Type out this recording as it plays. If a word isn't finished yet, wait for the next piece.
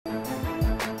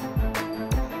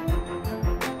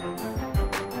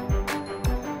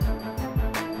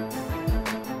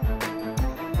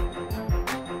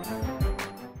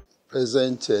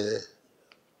present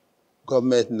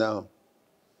government now,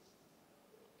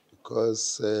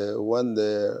 because when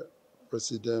the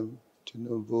President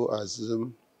Tinubu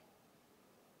assumed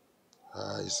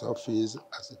his office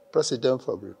as the President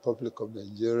of the Republic of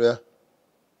Nigeria,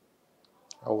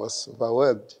 I was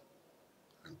overwhelmed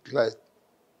and glad.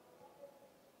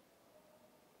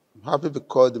 I'm happy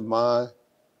because the man,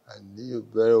 I knew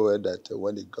very well that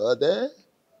when he got there,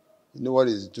 he knew what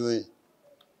he's doing.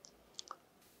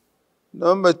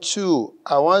 Number two,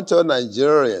 I want all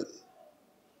Nigerians,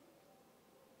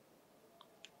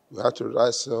 we have to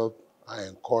rise up and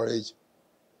encourage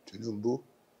Tinubu,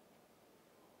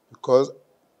 because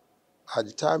at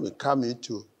the time he came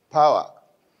into power,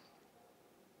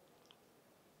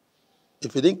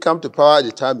 if he didn't come to power at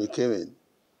the time he came in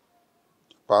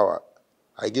power,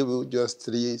 I give you just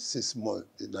 6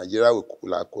 months, Nigeria will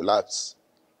collapse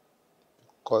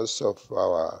because of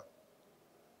our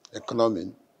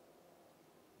economy,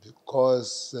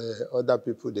 because other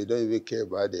people, they don't even care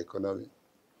about the economy.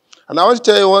 And I want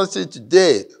to tell you one thing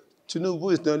today,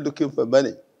 Tinubu is not looking for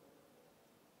money.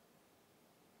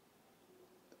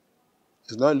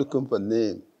 He's not looking for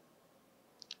name.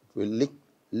 If we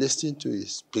listen to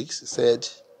his speech, he said,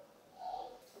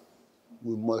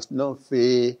 we must not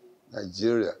fail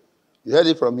Nigeria. You heard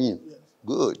it from him? Yes.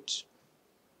 Good.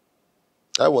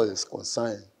 That was his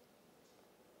concern.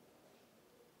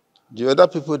 The other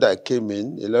people that came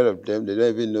in, a lot of them, they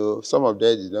don't even know, some of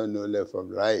them, they don't know left from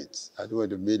right. I don't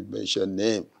want to mention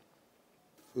name.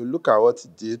 If you look at what he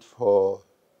did for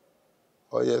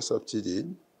oil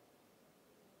subsidy,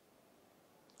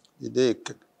 the day he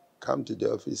came to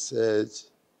the office, said,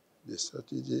 the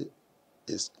subsidy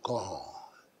is gone.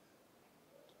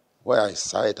 When I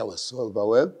saw it, I was so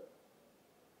overwhelmed,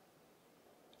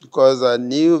 because I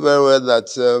knew very well that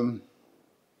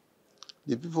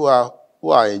the people who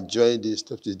are enjoying this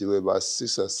subsidy, there were about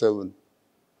 6 or 7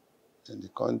 in the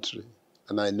country,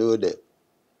 and I know them.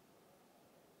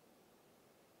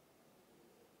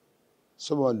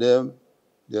 Some of them,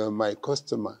 they are my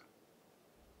customer.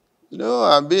 You know,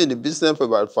 I've been in the business for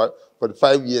about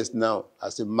 45 years now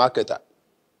as a marketer.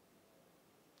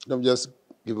 Don't just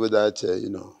give you that,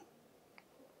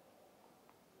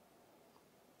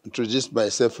 introduce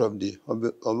myself from the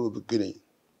humble beginning.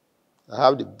 I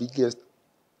have the biggest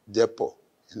depot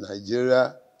in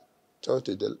Nigeria, thought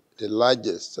it the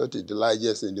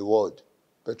largest in the world,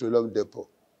 petroleum depot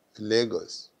in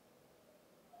Lagos.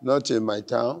 Not in my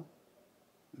town,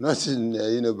 not in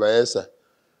Bayelsa.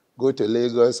 Go to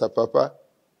Lagos, Apapa,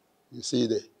 you see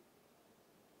there.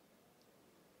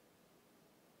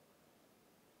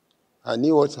 I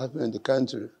knew what's happening in the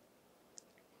country.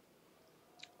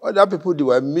 Other people, they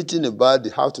were meeting about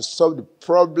how to solve the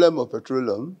problem of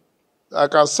petroleum. I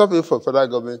can solve it for federal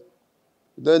government.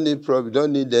 You don't need problem, you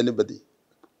don't need anybody.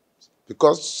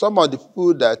 Because some of the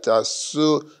people that are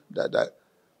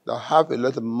that have a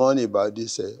lot of money about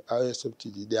this oil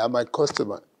subsidy, they are my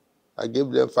customer. I give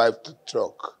them 5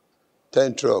 truck,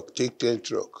 10 truck, take 10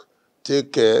 truck.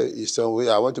 Take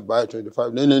somewhere, I want to buy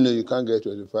 25. No, you can't get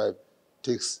 25.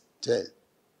 Takes 10.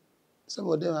 Some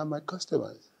of them are my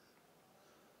customers.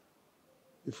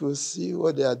 If you see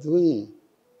what they are doing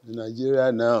in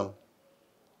Nigeria now,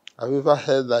 have you ever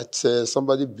heard that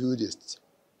somebody built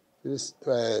this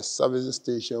service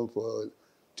station for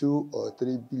 2 or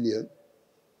 3 billion?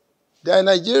 They are in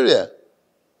Nigeria.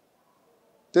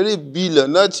 3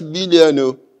 billion, not billion,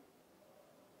 no,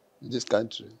 in this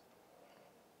country.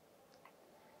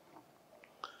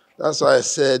 That's why I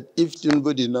said, if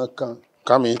Tinubu did not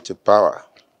come into power,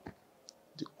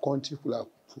 the country will have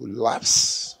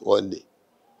collapsed one day.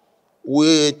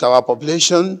 With our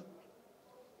population,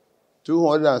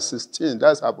 216,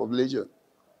 that's our population.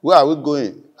 Where are we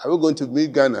going? Are we going to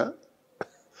meet Ghana,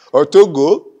 or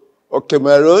Togo, or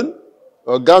Cameroon,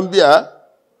 or Gambia?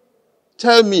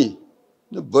 Tell me.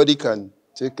 Nobody can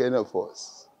take care of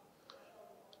us.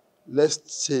 Let's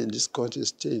stay in this country,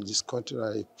 and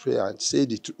I pray and say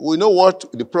the truth. We know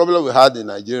what the problem we had in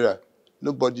Nigeria.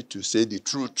 Nobody to say the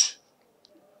truth.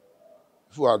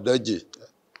 If we are dodgy,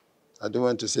 I don't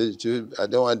want to say the truth. I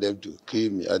don't want them to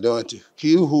kill me. I don't want to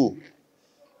kill who?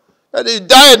 And they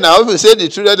die now. If you say the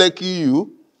truth, they kill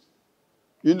you.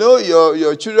 You know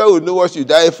your children will know what you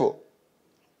die for.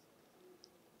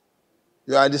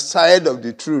 You are the side of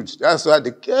the truth. That's why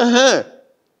they kill.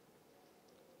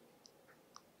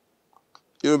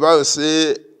 Yoruba will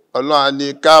say, Ọlọ́run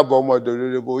ní káàbọ̀ ọmọ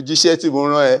òdòdó jíṣẹ́ tí mo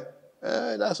rán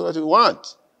ẹ. That's what we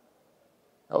want.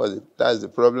 That's the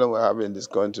problem we have in this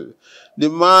country. The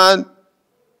man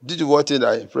did one thing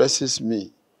that impresses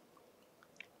me.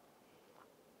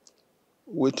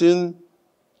 Within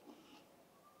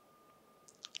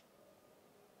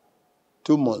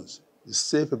 2 months, you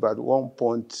save about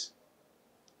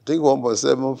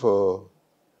 1.7 for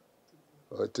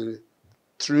 3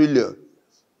 trillion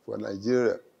for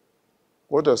Nigeria.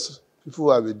 What does people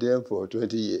who have been there for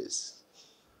 20 years?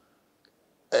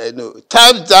 No,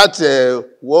 times that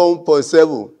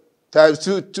 1.7 times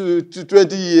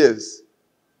 20 years.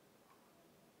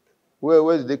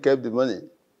 Where did they keep the money?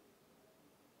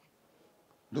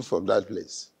 Look from that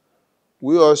place.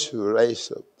 We all should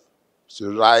rise up,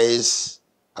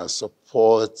 and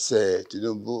support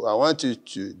Tinubu. I want you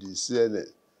to discern.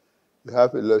 You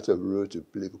have a lot of role to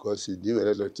play because you do a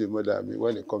lot of things more than me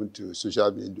when it comes to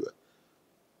social media.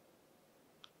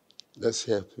 Let's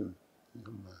help him.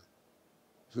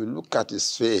 If you look at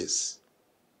his face,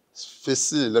 he's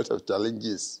facing a lot of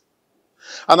challenges.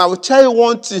 And I will tell you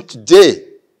one thing today.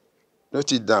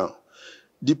 Note it down.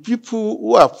 The people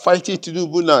who are fighting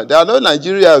Tinubu now, they are not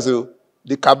Nigerians,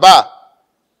 the cabal.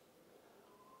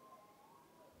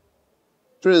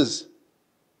 Prince,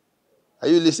 are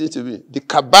you listening to me? The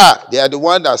cabal, they are the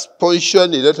one that's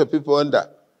sponsoring a lot of people under.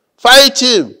 Fight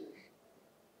him.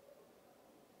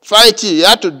 Fight him. You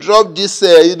have to drop this,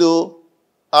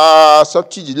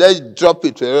 subsidy. Let's drop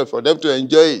it for them to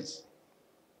enjoy it.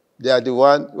 They are the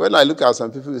one. When I look at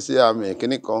some people who say, I'm a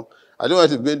Kenikon, I don't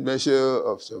want to make mention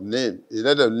of some name. A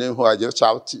lot of names who are just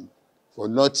shouting for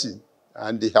nothing,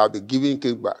 and they have been giving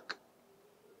kickback.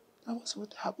 That was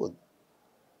what happened.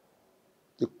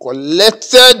 They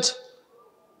collected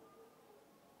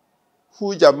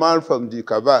huge amount from the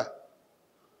cabal.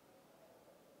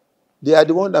 They are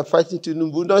the ones that are fighting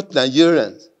Tinubu, not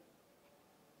Nigerians.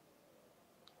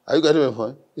 Are you getting my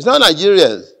point? It's not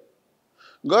Nigerians.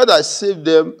 God has saved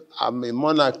them. I'm a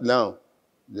monarch now.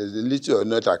 There's a little or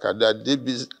not I can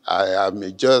do. I am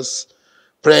a just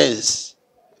prince.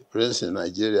 A prince in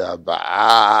Nigeria.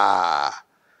 But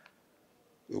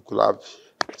you could have,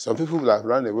 some people will have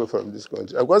run away from this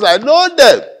country. Because I know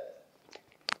them.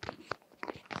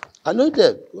 I know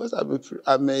them. Because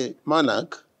I'm a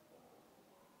monarch.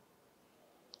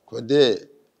 For there,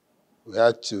 we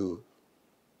had to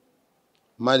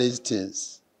manage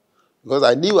things. Because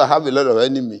I knew I have a lot of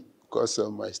enemy because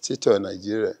of my status in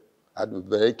Nigeria. I had to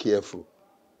be very careful.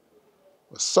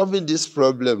 But solving this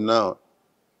problem now,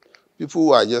 people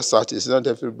who are just out, it's not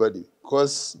everybody.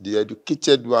 Because the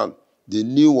educated one, they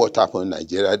knew what happened in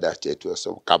Nigeria, that it was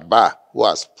some cabal who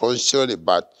was sponsored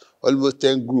about almost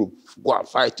 10 groups go and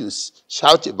fight to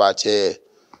shout about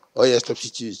oil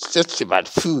substitutes, just about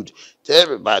food,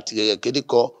 tell about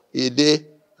Keniko, Ede,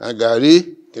 and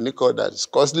Gari, Keniko that is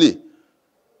costly.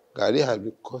 Gari has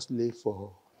been costly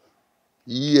for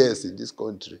years in this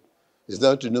country. It's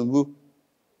not Tinubu.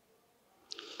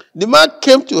 The man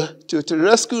came to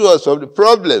rescue us from the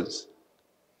problems.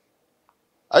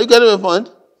 Are you getting my point?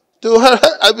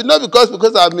 I mean, not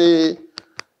because I'm a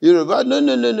Yoruba. No.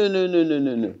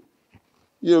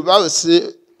 Yoruba will say,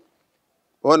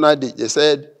 one night they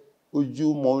said,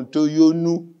 Uju Monto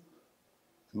Yonu.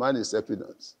 The man is helping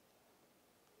us.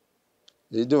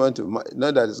 He don't want to,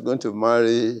 not that he's going to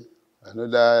marry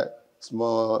another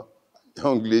small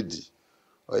young lady,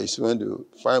 or he's going to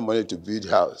find money to build a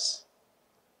house.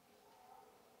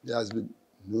 There has been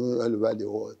no all over the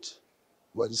world.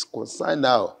 But it's concerned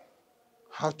now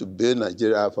how to bail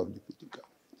Nigeria from the political.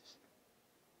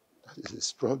 That is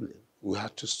his problem. We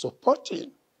have to support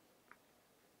him.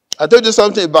 I told you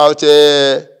something about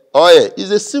oil.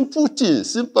 It's a simple thing,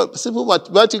 simple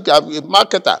mathematics. I'm a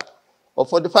marketer for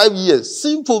 45 years.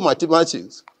 Simple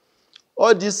mathematics.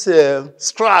 All this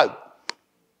scrap,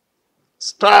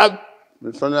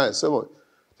 refinery, some of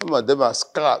them are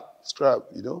scrap,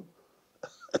 you know.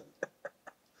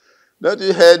 Don't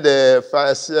you heard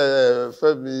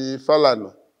Femi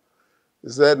Falana? He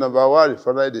said, number one,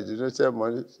 refinery, they did not tell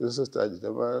money. So started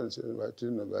number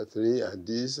two, number three, and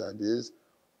this.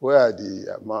 Where are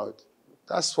the amount?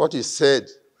 That's what he said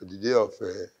on the day of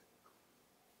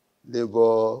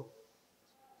labor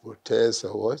protest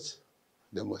or what?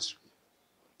 Demonstration.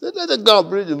 They let them go and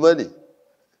bring the money.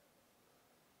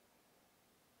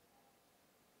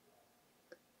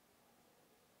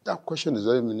 That question is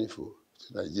very meaningful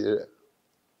to Nigeria.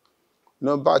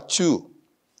 Number two,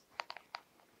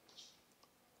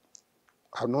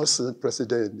 I've not seen the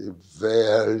president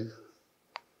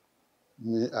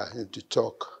me and him to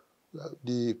talk.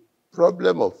 The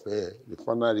problem of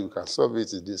refinery, we can solve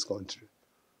it in this country.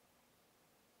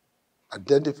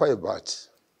 Identify about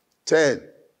 10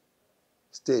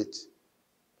 states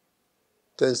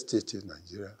in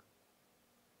Nigeria.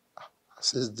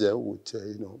 Assist them with,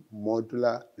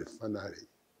 modular refinery.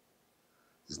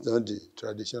 It's not the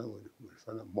traditional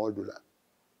refinery, modular.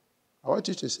 I want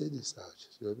you to say this out.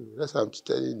 So that's why I'm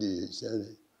telling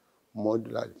the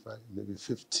modular refinery, maybe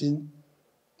 15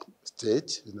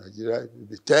 states in Nigeria,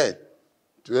 maybe 10,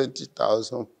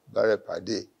 20,000 barrels per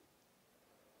day.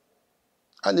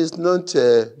 And it's not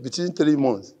between 3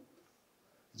 months.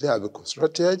 They have been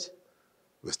constructed,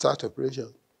 we start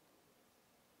operation.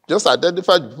 Just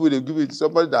identify the people they give it to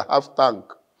somebody that have tank.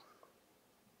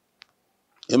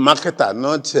 A marketer,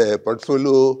 not a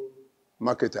portfolio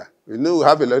marketer. You know, we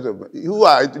have a lot of who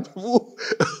are the people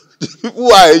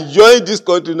who are enjoying this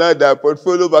country now. They are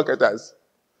portfolio marketers.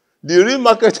 The real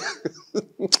marketer,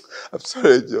 I'm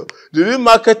sorry, Joe. The real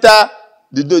marketer,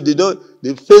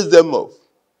 they face them off.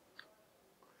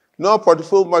 No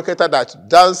portfolio marketer that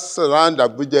dance around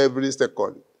Abuja every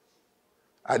second.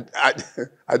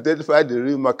 Identify the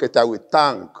real marketer with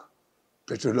tank,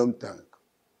 petroleum tank,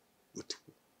 with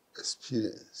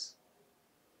experience.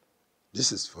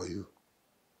 This is for you.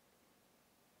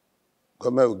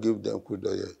 Government will give them crude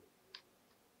oil.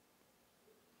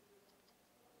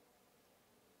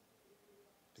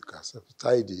 They can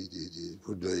subsidize the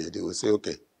crude oil. They will say,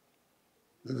 okay,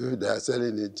 maybe they are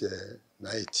selling it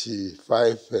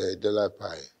 $95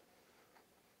 per.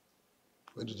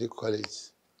 What do they call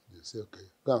it? They say, okay,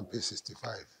 go and pay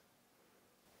 65.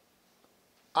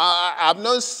 I'm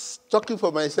not talking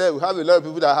for myself. We have a lot of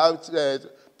people that have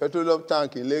petroleum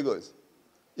tank in Lagos.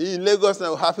 In Lagos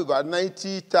now, we have about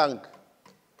 90 tank.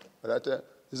 But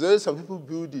there's always some people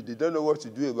build it. They don't know what to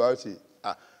do about it.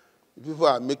 People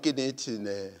are making it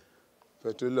in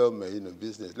petroleum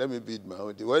business. Let me build my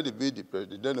own. When they build the petroleum,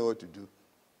 they don't know what to do.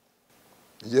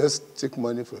 They just take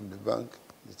money from the bank.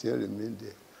 It still remain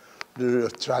there. The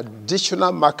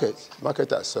traditional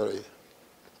marketers, sorry,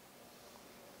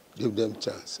 give them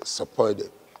chance, support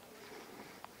them.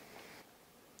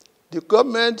 The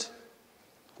government,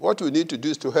 what we need to do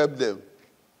is to help them.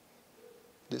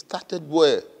 They started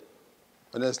well,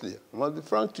 honestly. I must be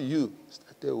frank to you,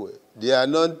 started well. They are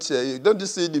not, don't you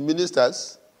see the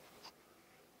ministers?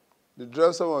 They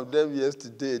dropped some of them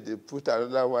yesterday, they put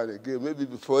another one again. Maybe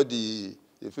before they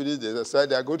finish the exercise,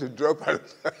 they are going to drop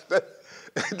another.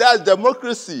 That's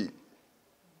democracy.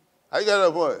 I got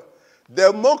a point.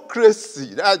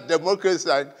 Democracy. That's democracy.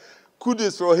 And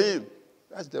kudos for him.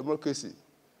 That's democracy.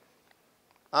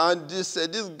 And this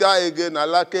guy again,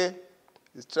 Alake,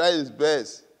 is trying his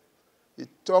best. He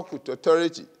talks with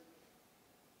authority.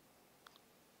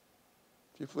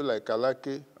 People like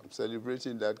Alake, I'm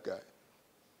celebrating that guy.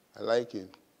 I like him.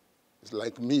 He's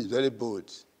like me, he's very bold.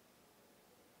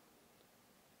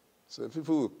 So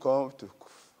people will come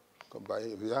by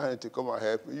him. If you have to come and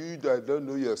help, you don't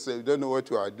know yourself, you don't know what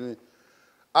you are doing.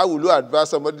 I will advise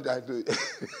somebody that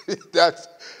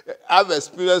have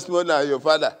experience more than your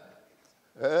father.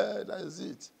 That's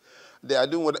it. They are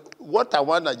doing what I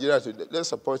want Nigeria to do. Let's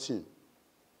support him.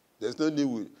 There's no need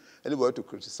with anybody to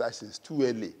criticize him. It's too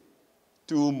early.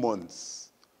 2 months.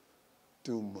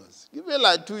 2 months. Give me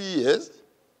like 2 years,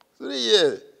 3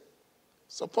 years.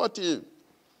 Support him.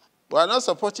 We are not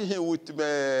supporting him with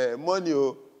money.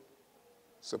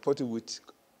 Support him with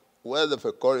words of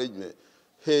encouragement.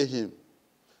 Hey him.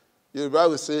 Your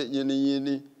Bible say,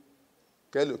 yini,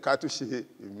 kelu katushi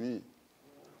me.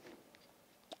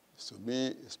 So me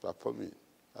is performing.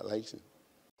 I like him.